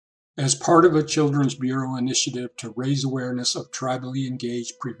As part of a Children's Bureau initiative to raise awareness of tribally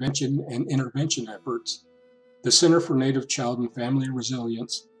engaged prevention and intervention efforts, the Center for Native Child and Family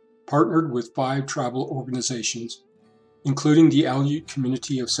Resilience partnered with 5 tribal organizations, including the Aleut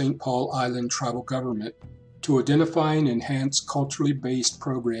Community of St. Paul Island tribal government, to identify and enhance culturally based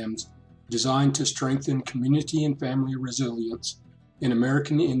programs designed to strengthen community and family resilience in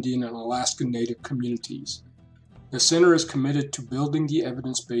American Indian and Alaska Native communities. The Center is committed to building the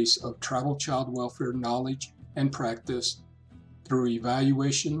evidence base of tribal child welfare knowledge and practice through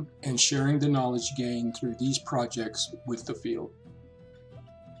evaluation and sharing the knowledge gained through these projects with the field.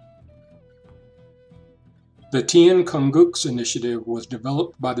 The Txin Kaangux Initiative was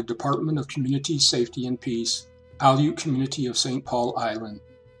developed by the Department of Community Safety and Peace, Aleut Community of St. Paul Island,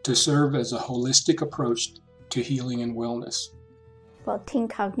 to serve as a holistic approach to healing and wellness. Well, Txin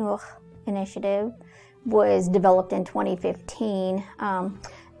Kaangux Initiative was developed in 2015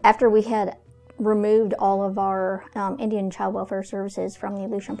 after we had removed all of our Indian child welfare services from the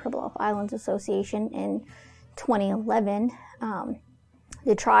Aleutian Pribilof Islands Association in 2011.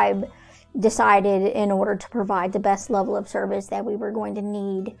 The tribe decided, in order to provide the best level of service, that we were going to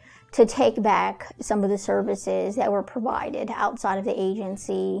need to take back some of the services that were provided outside of the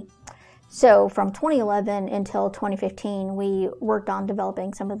agency. So from 2011 until 2015, we worked on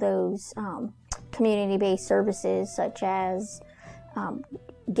developing some of those community-based services, such as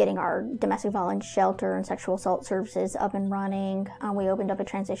getting our domestic violence shelter and sexual assault services up and running. We opened up a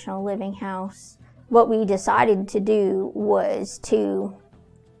transitional living house. What we decided to do was to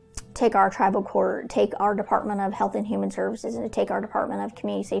take our tribal court, take our Department of Health and Human Services, and take our Department of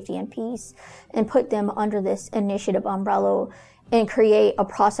Community Safety and Peace, and put them under this initiative umbrella and create a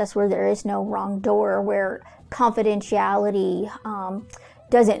process where there is no wrong door, where confidentiality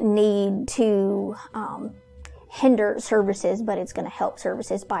doesn't need to hinder services, but it's going to help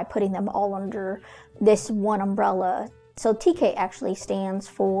services by putting them all under this one umbrella. So TK actually stands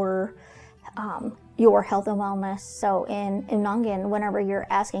for your health and wellness. So in Nungan, whenever you're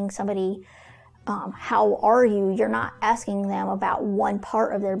asking somebody, how are you, you're not asking them about one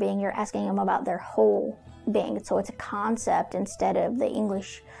part of their being, you're asking them about their whole being. So it's a concept instead of the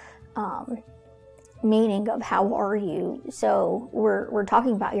English meaning of how are you. So we're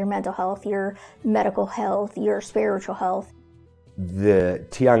talking about your mental health, your medical health, your spiritual health. The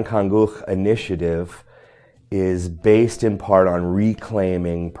Txin Kaangux Initiative is based in part on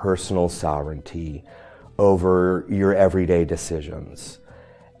reclaiming personal sovereignty over your everyday decisions.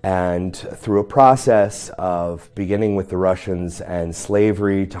 And through a process of beginning with the Russians and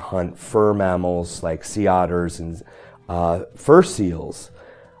slavery to hunt fur mammals like sea otters and fur seals,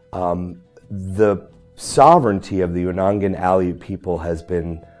 the sovereignty of the Unangan Aleut people has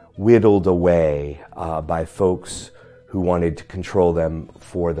been whittled away by folks who wanted to control them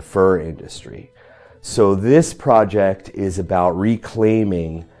for the fur industry. So this project is about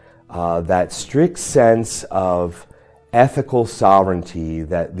reclaiming that strict sense of ethical sovereignty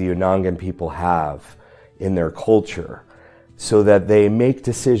that the Unangan people have in their culture, so that they make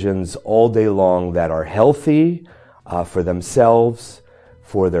decisions all day long that are healthy for themselves,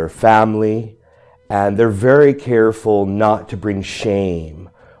 for their family, and they're very careful not to bring shame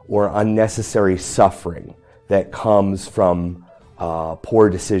or unnecessary suffering that comes from poor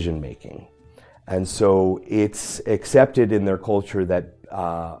decision making. And so it's accepted in their culture that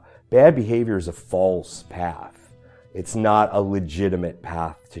bad behavior is a false path. It's not a legitimate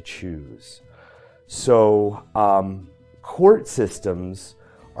path to choose. So court systems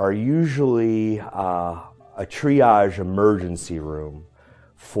are usually a triage emergency room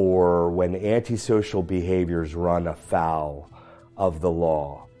for when antisocial behaviors run afoul of the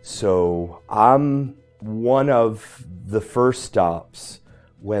law. So I'm one of the first stops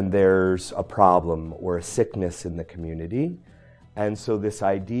when there's a problem or a sickness in the community. And so this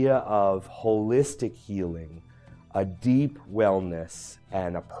idea of holistic healing, a deep wellness,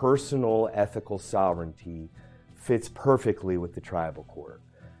 and a personal ethical sovereignty fits perfectly with the tribal court,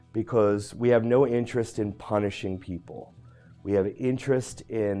 because we have no interest in punishing people. We have interest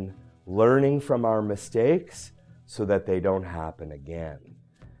in learning from our mistakes so that they don't happen again.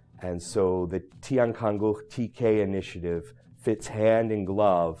 And so the Txin Kaangux TK initiative fits hand in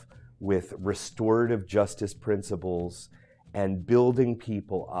glove with restorative justice principles and building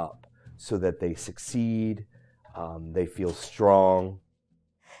people up so that they succeed, they feel strong.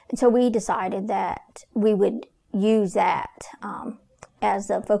 And so we decided that we would use that as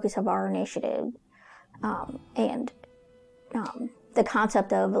the focus of our initiative, and the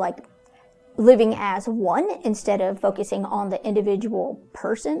concept of like living as one instead of focusing on the individual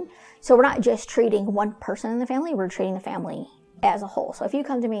person. So we're not just treating one person in the family, we're treating the family as a whole. So if you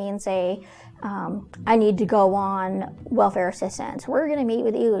come to me and say, I need to go on welfare assistance, we're going to meet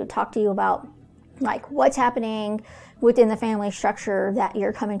with you to talk to you about like what's happening within the family structure that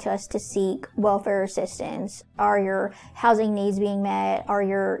you're coming to us to seek welfare assistance. Are your housing needs being met? Are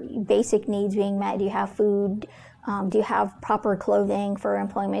your basic needs being met? Do you have food? Do you have proper clothing for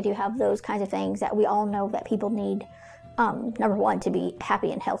employment? Do you have those kinds of things that we all know that people need, number one, to be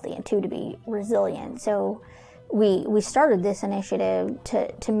happy and healthy, and two, to be resilient. So we started this initiative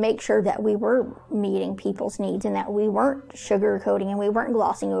to make sure that we were meeting people's needs and that we weren't sugarcoating and we weren't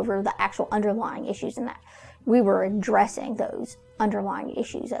glossing over the actual underlying issues, and that we were addressing those underlying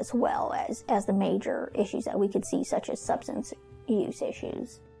issues as well as the major issues that we could see, such as substance use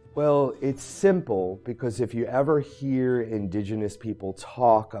issues. Well, it's simple, because if you ever hear Indigenous people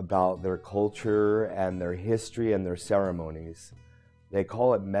talk about their culture and their history and their ceremonies, they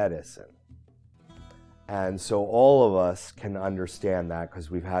call it medicine. And so all of us can understand that, because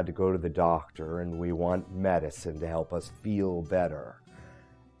we've had to go to the doctor and we want medicine to help us feel better.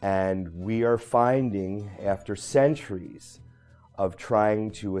 And we are finding, after centuries of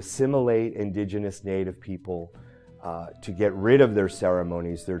trying to assimilate Indigenous Native people, to get rid of their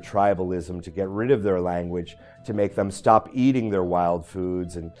ceremonies, their tribalism, to get rid of their language, to make them stop eating their wild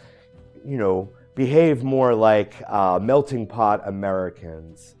foods and, behave more like melting pot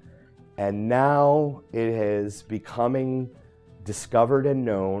Americans. And now it is becoming discovered and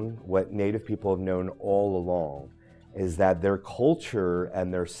known, what Native people have known all along, is that their culture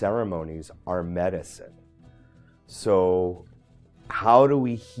and their ceremonies are medicine. So how do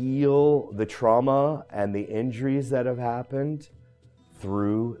we heal the trauma and the injuries that have happened?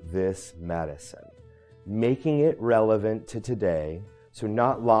 Through this medicine. Making it relevant to today, so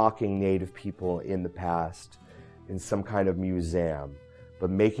not locking Native people in the past in some kind of museum, but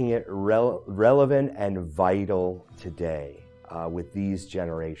making it relevant and vital today with these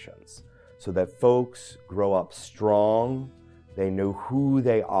generations, so that folks grow up strong, they know who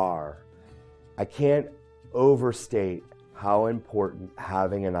they are. I can't overstate how important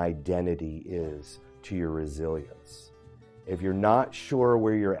having an identity is to your resilience. If you're not sure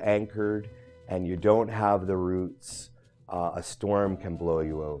where you're anchored and you don't have the roots, a storm can blow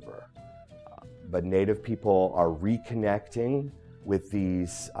you over. But Native people are reconnecting with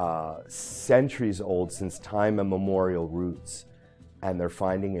these centuries old, since time immemorial roots, and they're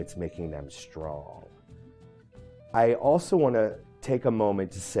finding it's making them strong. I also want to take a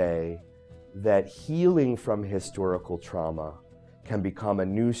moment to say that healing from historical trauma can become a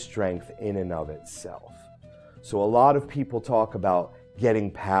new strength in and of itself. So a lot of people talk about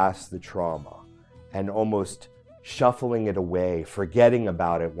getting past the trauma and almost shuffling it away, forgetting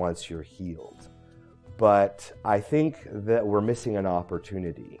about it once you're healed. But I think that we're missing an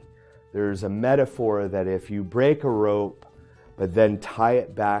opportunity. There's a metaphor that if you break a rope but then tie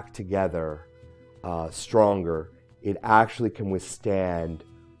it back together stronger, it actually can withstand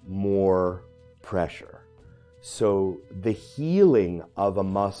more pressure. So the healing of a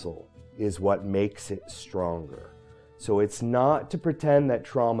muscle is what makes it stronger. So it's not to pretend that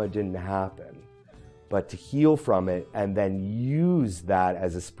trauma didn't happen, but to heal from it and then use that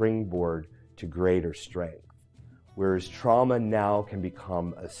as a springboard to greater strength. Whereas trauma now can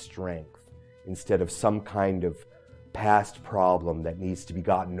become a strength instead of some kind of past problem that needs to be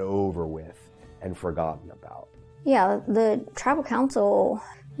gotten over with and forgotten about. Yeah, the tribal council,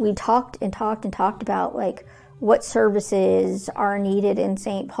 we talked about like what services are needed in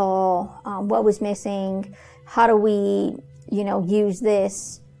St. Paul, what was missing, how do we, use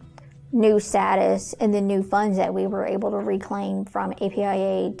this new status and the new funds that we were able to reclaim from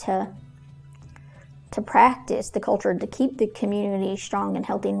APIA to practice the culture, to keep the community strong and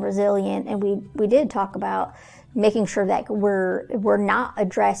healthy and resilient. And we did talk about making sure that we're not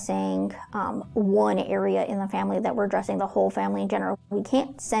addressing one area in the family, that we're addressing the whole family in general. We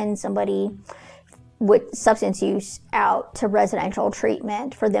can't send somebody with substance use out to residential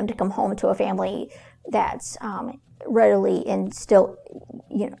treatment for them to come home to a family that's readily and still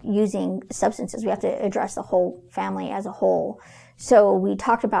using substances. We have to address the whole family as a whole. So we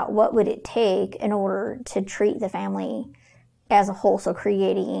talked about what would it take in order to treat the family as a whole. So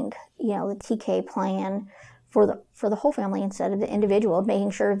creating, the TK plan for the whole family instead of the individual,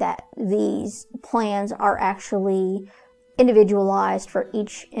 making sure that these plans are actually individualized for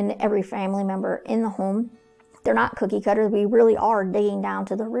each and every family member in the home. They're not cookie cutters. We really are digging down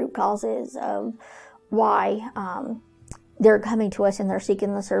to the root causes of why they're coming to us and they're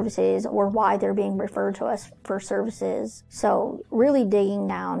seeking the services, or why they're being referred to us for services. So really digging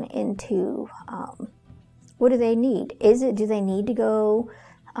down into what do they need? Do they need to go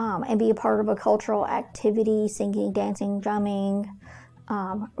and be a part of a cultural activity, singing, dancing, drumming,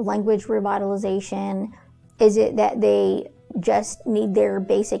 language revitalization? Is it that they just need their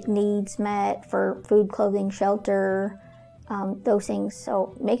basic needs met for food, clothing, shelter, those things?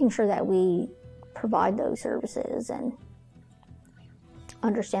 So making sure that we provide those services and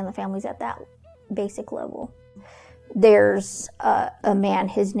understand the families at that basic level. There's a man,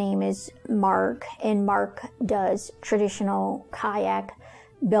 his name is Mark, and Mark does traditional kayak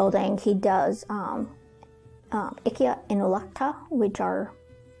building. He does Ikia and Ulakta, which are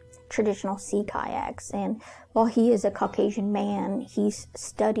traditional sea kayaks. And while he is a Caucasian man, he's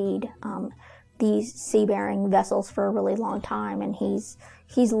studied these sea-bearing vessels for a really long time, and he's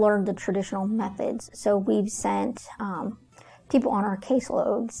learned the traditional methods. So we've sent people on our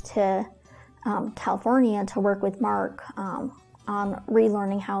caseloads to California to work with Mark on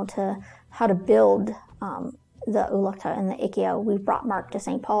relearning how to build the Ulakta and the Ikia. We brought Mark to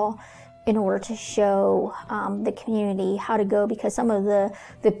St. Paul in order to show the community how to go, because some of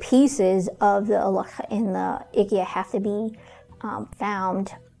the pieces of the Ulakta and the Ikia have to be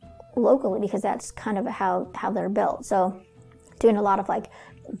found locally, because that's kind of how they're built. So doing a lot of like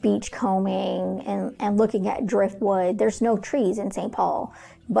beach combing and looking at driftwood. There's no trees in St. Paul,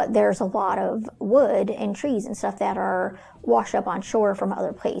 but there's a lot of wood and trees and stuff that are washed up on shore from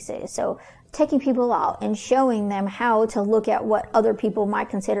other places. So taking people out and showing them how to look at what other people might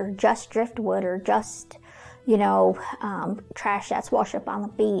consider just driftwood or just, trash that's washed up on the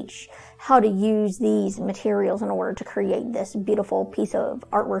beach, how to use these materials in order to create this beautiful piece of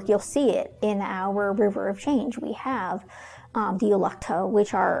artwork. You'll see it in our River of Change. We have the Ulakta,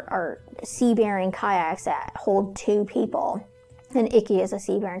 which are sea-bearing kayaks that hold 2 people. And Iki is a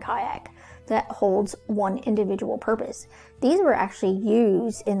sea-bearing kayak that holds one individual purpose. These were actually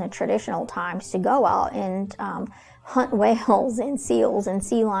used in the traditional times to go out and hunt whales and seals and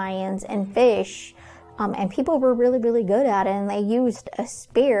sea lions and fish. And people were really, really good at it, and they used a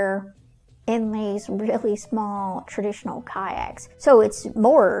spear in these really small traditional kayaks. So it's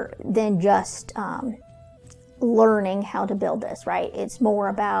more than just learning how to build this, right? It's more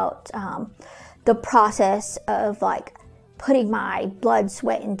about the process of like putting my blood,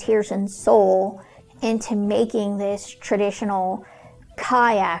 sweat, and tears and soul into making this traditional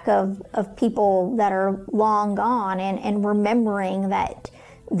kayak of people that are long gone, and remembering that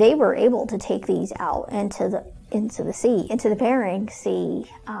they were able to take these out into the sea, into the Bering Sea,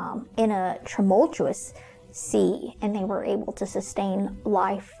 in a tumultuous sea, and they were able to sustain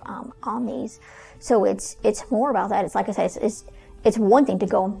life on these. So it's more about that. It's like I said, it's one thing to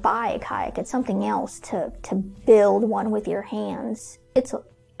go and buy a kayak. It's something else to build one with your hands. It's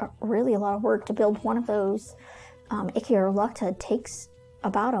really a lot of work to build one of those. Ikia or Ulakta takes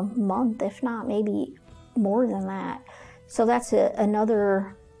about a month, if not maybe more than that. So that's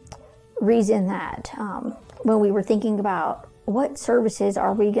another reason that when we were thinking about what services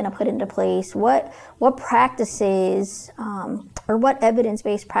are we going to put into place, what practices or what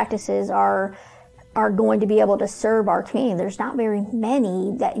evidence-based practices are going to be able to serve our community. There's not very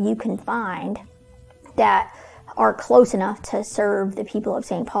many that you can find that are close enough to serve the people of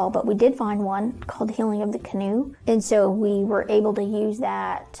St. Paul, but we did find one called the Healing of the Canoe, and so we were able to use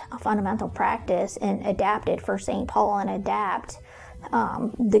that fundamental practice and adapt it for St. Paul and adapt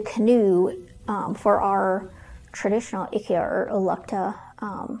the canoe for our traditional Ikia or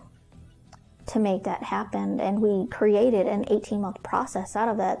Ulakta to make that happen. And we created an 18-month process out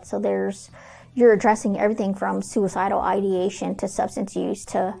of that. So you're addressing everything from suicidal ideation to substance use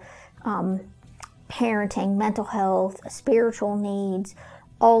to parenting, mental health, spiritual needs,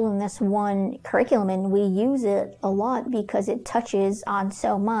 all in this one curriculum. And we use it a lot because it touches on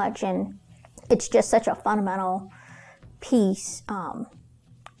so much, and it's just such a fundamental piece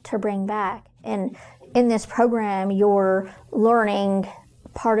to bring back. And in this program, you're learning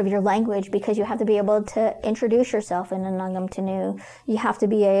part of your language because you have to be able to introduce yourself in Anungam Tanu. You have to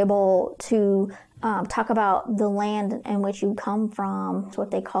be able to talk about the land in which you come from. It's what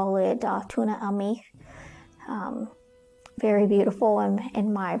they call it, Tuna Ami. Very beautiful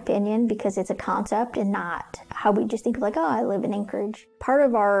in my opinion, because it's a concept and not how we just think like, oh, I live in Anchorage. Part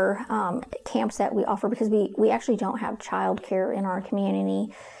of our camps that we offer, because we actually don't have childcare in our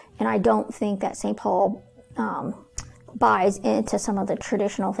community, and I don't think that St. Paul buys into some of the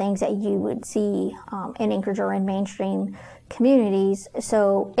traditional things that you would see in Anchorage or in mainstream communities.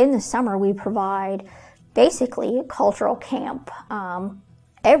 So in the summer, we provide basically a cultural camp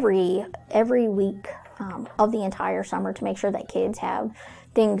every week of the entire summer to make sure that kids have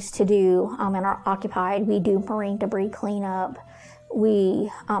things to do and are occupied. We do marine debris cleanup.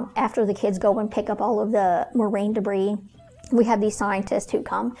 We, after the kids go and pick up all of the marine debris, we have these scientists who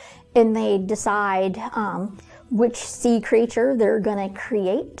come and they decide which sea creature they're going to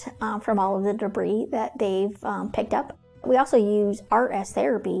create from all of the debris that they've picked up. We also use art as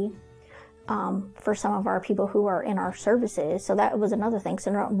therapy for some of our people who are in our services. So that was another thing.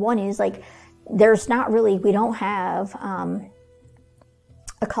 So one is like, there's not really, we don't have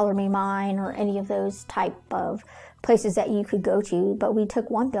a Color Me Mine or any of those type of places that you could go to, but we took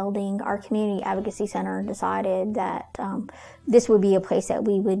one building, our community advocacy center, and decided that this would be a place that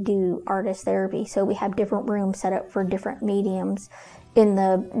we would do artist therapy. So we have different rooms set up for different mediums. In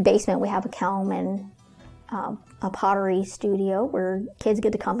the basement we have a kiln and a pottery studio where kids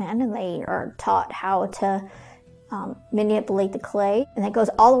get to come in and they are taught how to manipulate the clay, and it goes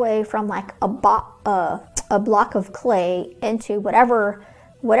all the way from like a block of clay into whatever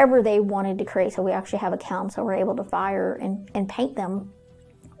they wanted to create. So we actually have a kiln, so we're able to fire and paint them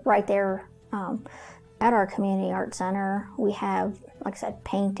right there at our community art center. We have, like I said,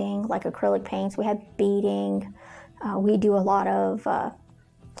 painting, like acrylic paints. We have beading. We do a lot of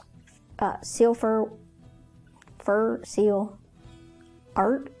fur seal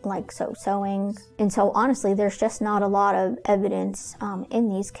art, like sewing. And so honestly, there's just not a lot of evidence in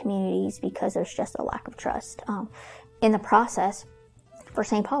these communities because there's just a lack of trust. In the process, for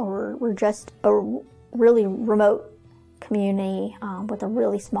St. Paul, we're just a really remote community with a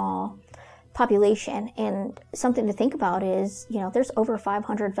really small population. And something to think about is, you know, there's over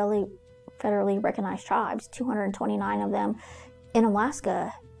 500 federally recognized tribes, 229 of them in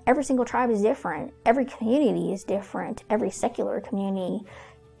Alaska. Every single tribe is different. Every community is different. Every secular community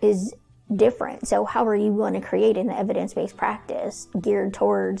is different. So how are you going to create an evidence-based practice geared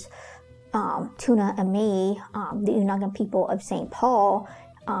towards Tuna and me, the Unangan people of St. Paul,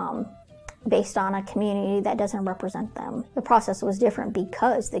 based on a community that doesn't represent them? The process was different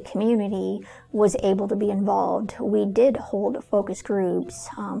because the community was able to be involved. We did hold focus groups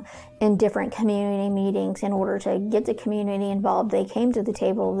in different community meetings in order to get the community involved. They came to the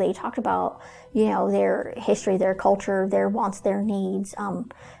table, they talked about, you know, their history, their culture, their wants, their needs,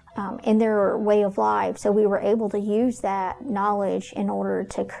 in their way of life. So we were able to use that knowledge in order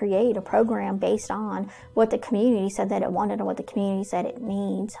to create a program based on what the community said that it wanted and what the community said it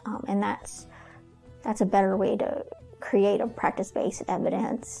needs. And that's a better way to create a practice-based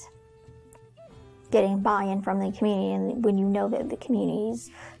evidence, getting buy-in from the community, and when you know that the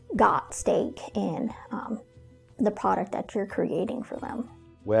community's got stake in the product that you're creating for them.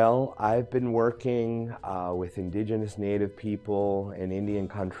 Well, I've been working with Indigenous Native people in Indian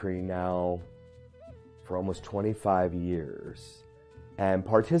country now for almost 25 years, and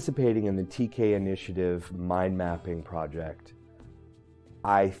participating in the TK Initiative mind mapping project,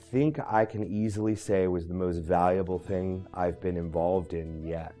 I think I can easily say was the most valuable thing I've been involved in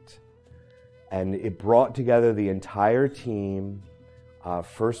yet. And it brought together the entire team.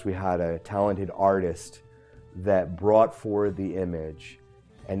 First, we had a talented artist that brought forward the image,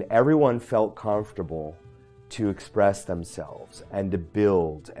 and everyone felt comfortable to express themselves and to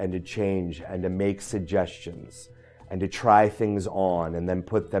build and to change and to make suggestions and to try things on and then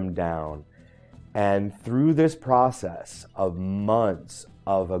put them down. And through this process of months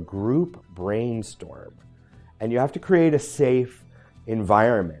of a group brainstorm, and you have to create a safe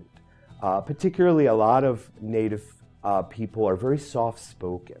environment. Particularly, a lot of Native people are very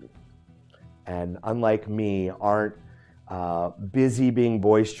soft-spoken, and unlike me, aren't busy being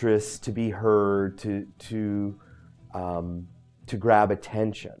boisterous to be heard, to grab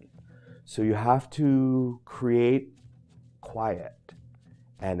attention. So you have to create quiet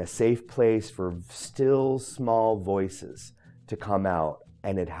and a safe place for still small voices to come out,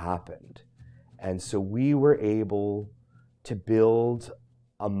 and it happened. And so we were able to build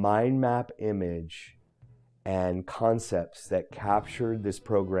a mind map image and concepts that captured this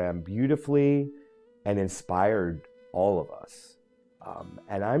program beautifully and inspired all of us.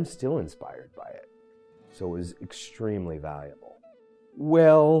 And I'm still inspired by it. So it was extremely valuable.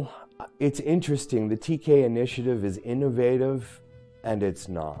 Well, it's interesting. The TK Initiative is innovative, and it's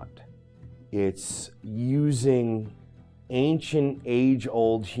not. It's using ancient,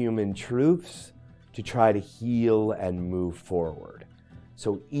 age-old human truths to try to heal and move forward.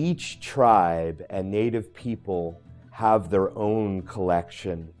 So each tribe and Native people have their own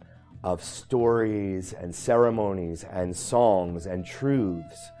collection of stories and ceremonies and songs and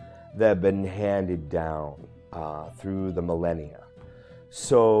truths that have been handed down through the millennia.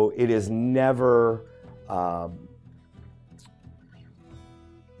 So it is never the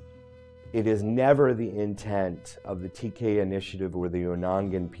intent of the TK Initiative or the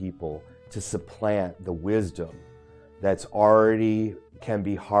Unangan people to supplant the wisdom that's already can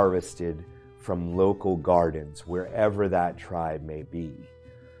be harvested from local gardens, wherever that tribe may be.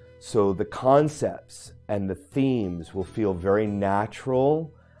 So the concepts and the themes will feel very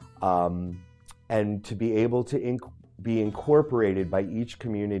natural, and to be able to be incorporated by each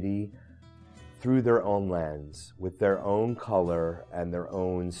community through their own lens, with their own color and their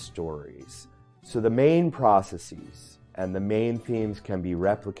own stories. So the main processes and the main themes can be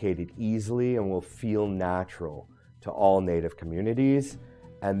replicated easily and will feel natural to all Native communities.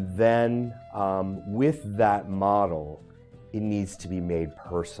 And then with that model, it needs to be made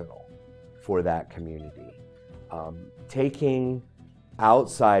personal for that community. Taking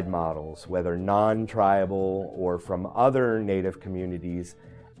outside models, whether non-tribal or from other Native communities,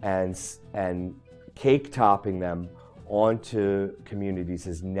 and cake topping them onto communities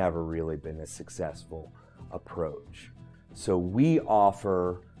has never really been a successful approach. So we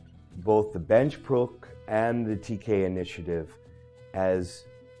offer both the Benchbrook and the TK initiative as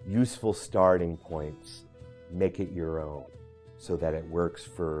useful starting points. Make it your own so that it works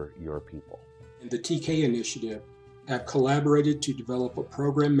for your people. And the TK initiative have collaborated to develop a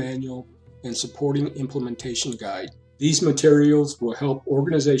program manual and supporting implementation guide. These materials will help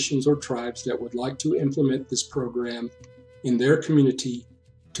organizations or tribes that would like to implement this program in their community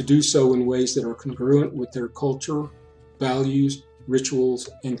to do so in ways that are congruent with their culture, values, rituals,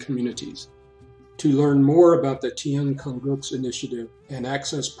 and communities. To learn more about the Txin Kaangux Initiative and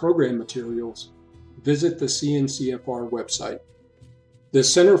access program materials, visit the CNCFR website. The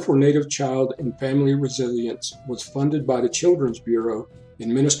Center for Native Child and Family Resilience was funded by the Children's Bureau,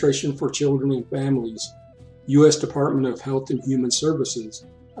 Administration for Children and Families, U.S. Department of Health and Human Services,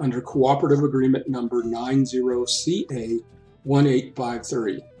 under Cooperative Agreement Number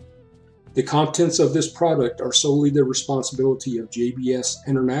 90CA1853. The contents of this product are solely the responsibility of JBS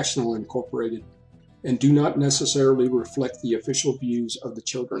International Incorporated and do not necessarily reflect the official views of the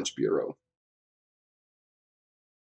Children's Bureau.